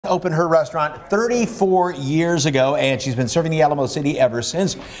opened her restaurant 34 years ago, and she's been serving the Alamo City ever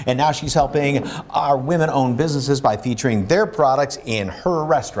since. And now she's helping our women-owned businesses by featuring their products in her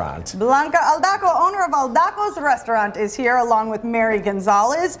restaurant. Blanca Aldaco, owner of Aldaco's Restaurant, is here along with Mary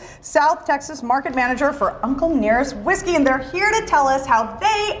Gonzales, South Texas Market Manager for Uncle Nearest Whiskey, and they're here to tell us how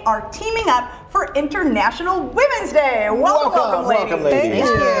they are teaming up for International Women's Day. Welcome, ladies. Thank you.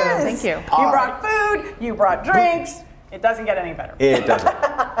 Thank you. You brought food, you brought drinks. It doesn't get any better. It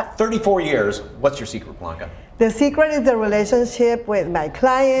doesn't. 34 years. What's your secret, Blanca? The secret is the relationship with my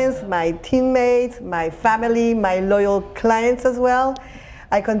clients, my teammates, my family, my loyal clients as well.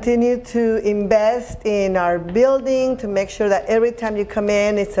 I continue to invest in our building to make sure that every time you come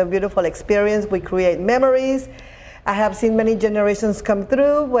in, it's a beautiful experience. We create memories. I have seen many generations come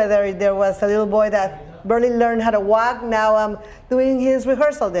through, whether there was a little boy that barely learned how to walk, now I'm doing his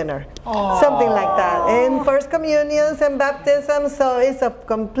rehearsal dinner. Aww. Something like that. And first communions and baptisms, so it's a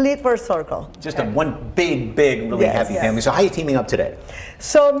complete first circle. Just a one big, really happy family. So how are you teaming up today?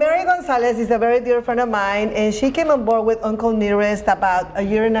 So Mary Gonzales is a very dear friend of mine, and she came on board with Uncle Nearest about a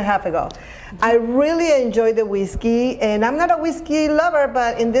year and a half ago. I really enjoy the whiskey, and I'm not a whiskey lover,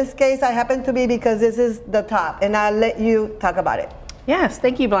 but in this case I happen to be because this is the top, and I'll let you talk about it. Yes,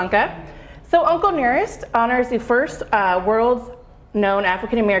 thank you, Blanca. So Uncle Nearest honors the first world's known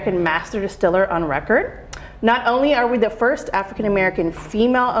African-American master distiller on record. Not only are we the first African-American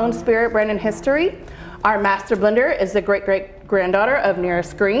female-owned spirit brand in history, our master blender is the great-great-granddaughter of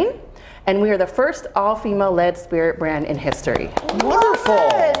Nearest Green, and we are the first all-female-led spirit brand in history. Wonderful!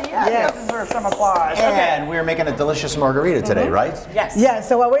 Yes. Deserve some applause. And we're making a delicious margarita today, right? Yes. Yeah,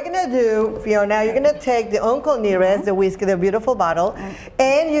 so what we're gonna do, Fiona, you're gonna take the Uncle Nearest, the whiskey, the beautiful bottle,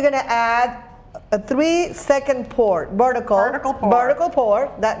 and you're gonna add a 3-second pour, vertical pour.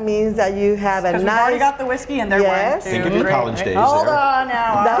 That means that you have a nice. We've already got the whiskey in there. Yes. Think of your college days Hold there. on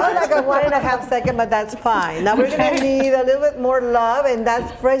now. That was like a 1.5 second, but that's fine. Now we're gonna need a little bit more love, and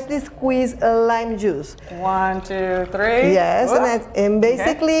that's freshly squeezed lime juice. 1, 2, 3. Yes, and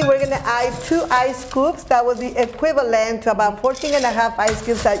basically we're gonna add 2 ice scoops. That would be equivalent to about 14.5 ice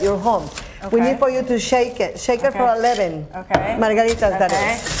cubes at your home. We need for you to shake it. Shake it for 11 margaritas, that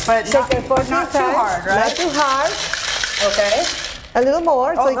is. But shake it 14 not too times. hard, right? Not too hard. Okay. A little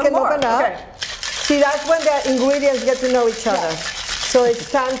more, so it can open up. Okay. See, that's when the ingredients get to know each other. So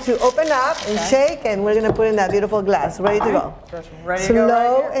it's time to open up and shake, and we're gonna put in that beautiful glass, ready to go. Just ready to go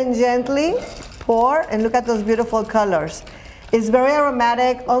Slow right and gently pour, and look at those beautiful colors. It's very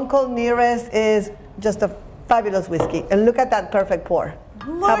aromatic. Uncle Nearest is just a fabulous whiskey, and look at that perfect pour.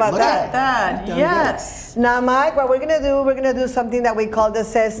 How about that? Yes. Now, Mike, what we're gonna do something that we call the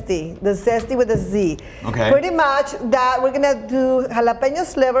zesty with a Z. Okay. Pretty much that we're gonna do jalapeno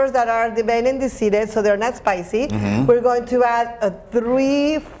slivers that are debated and deseeded, so they're not spicy. We're going to add a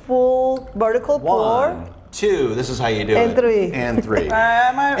 3 full vertical pour. 1, 2. This is how you do and it. 3. And 3.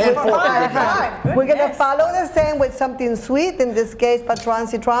 And 4. We're gonna follow the same with something sweet. In this case, Patron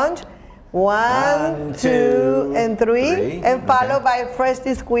Citron. 1, 2, and 3, and followed by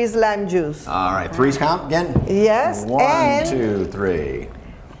freshly squeezed lime juice. All right, 3's count again? Yes. 1, 2, 3.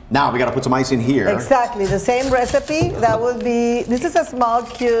 Now we got to put some ice in here. Exactly, the same recipe. That would be, this is a small,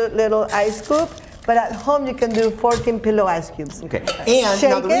 cute little ice scoop, but at home you can do 14 pillow ice cubes. Okay, and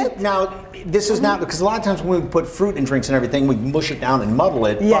Shake now this is not, because a lot of times when we put fruit in drinks and everything, we mush it down and muddle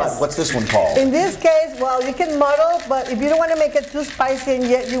it, Yes. but what's this one called? In this case, well, you can muddle, but if you don't want to make it too spicy and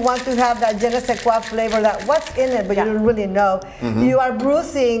yet you want to have that je ne sais quoi flavor, that what's in it, but you don't really know, you are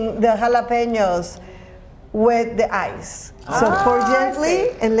bruising the jalapenos with the ice. So pour gently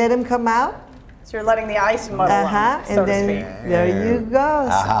and let them come out. So you're letting the ice muddle on, so and then to speak. there you go.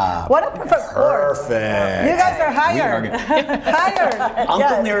 What a perfect pour. Perfect. You guys are hired. Hired.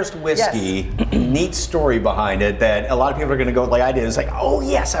 Uncle Nearest Whiskey, neat story behind it that a lot of people are going to go like I did. It's like, oh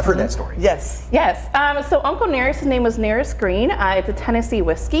yes, I've heard that story. Yes. Yes, so Uncle Nearest, his name was Nearest Green. It's a Tennessee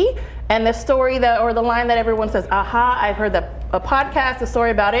whiskey. And the story or the line that everyone says, aha, I've heard a podcast, a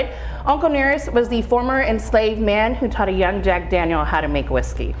story about it. Uncle Nearest was the former enslaved man who taught a young Jack Daniel how to make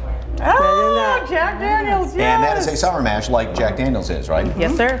whiskey. Oh, Jack Daniels, yes. And that is a sour mash like Jack Daniels is, right?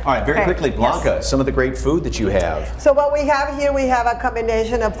 Yes, sir. All right, very quickly, Blanca, some of the great food that you have. So what we have here, we have a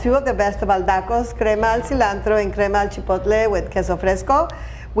combination of 2 of the best of Aldacos, crema al cilantro and crema al chipotle with queso fresco.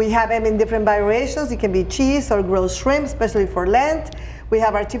 We have them in different variations. It can be cheese or grilled shrimp, especially for Lent. We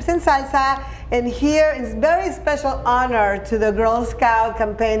have our chips and salsa, and here is very special honor to the Girl Scout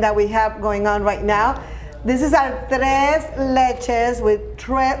campaign that we have going on right now. This is our tres leches with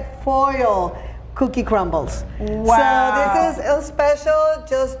trefoil cookie crumbles. Wow. So this is special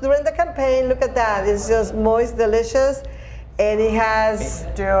just during the campaign. Look at that. It's just moist, delicious. and it has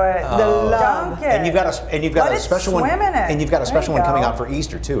Do it. the love. Dunk it. And you've got Let a it special one. swim in it. And you've got a There special you one coming go. out for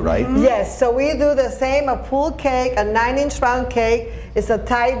Easter too, right? Yes, so we do the same, a full cake, a 9-inch round cake. It's a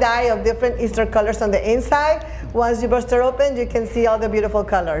tie-dye of different Easter colors on the inside. Once you bust it open, you can see all the beautiful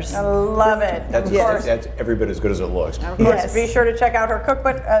colors. I love it. That's, Of course. that's every bit as good as it looks. Of course, Yes. be sure to check out her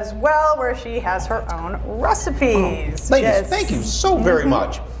cookbook as well, where she has her own recipes. Ladies, thank you so very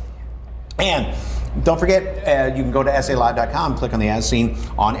much. And don't forget, you can go to SALive.com, click on the As Seen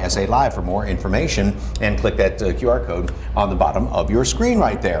on SA Live for more information, and click that QR code on the bottom of your screen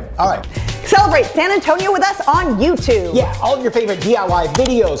right there. All right. Celebrate San Antonio with us on YouTube. Yeah, all of your favorite DIY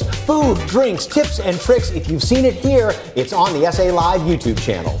videos, food, drinks, tips, and tricks. If you've seen it here, it's on the SA Live YouTube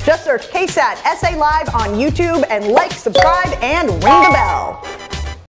channel. Just search KSAT SA Live on YouTube and like, subscribe, and ring the bell.